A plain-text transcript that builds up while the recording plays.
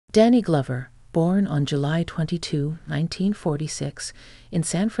Danny Glover, born on July 22, 1946, in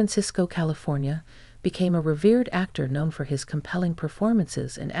San Francisco, California, became a revered actor known for his compelling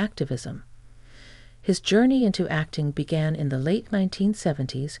performances and activism. His journey into acting began in the late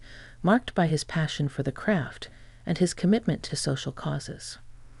 1970s, marked by his passion for the craft and his commitment to social causes.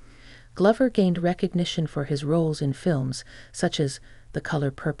 Glover gained recognition for his roles in films such as The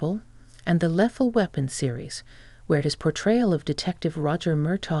Color Purple and the Lethal Weapon series, where his portrayal of Detective Roger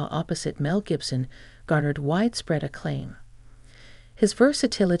Murtaugh opposite Mel Gibson garnered widespread acclaim. His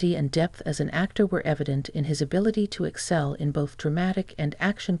versatility and depth as an actor were evident in his ability to excel in both dramatic and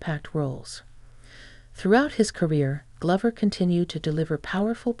action-packed roles. Throughout his career, Glover continued to deliver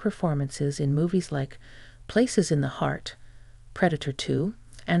powerful performances in movies like Places in the Heart, Predator II,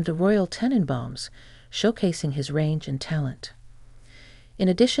 and The Royal Tenenbaums, showcasing his range and talent. In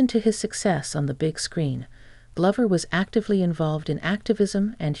addition to his success on the big screen, Glover was actively involved in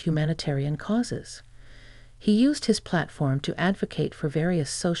activism and humanitarian causes. He used his platform to advocate for various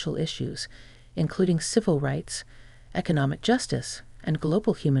social issues, including civil rights, economic justice, and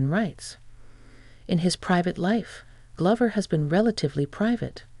global human rights. In his private life, Glover has been relatively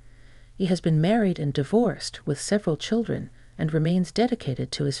private. He has been married and divorced with several children and remains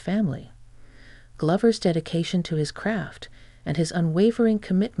dedicated to his family. Glover's dedication to his craft and his unwavering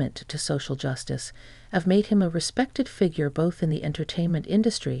commitment to social justice have made him a respected figure both in the entertainment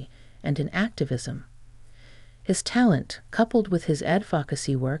industry and in activism. His talent, coupled with his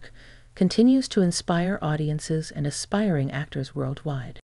advocacy work, continues to inspire audiences and aspiring actors worldwide.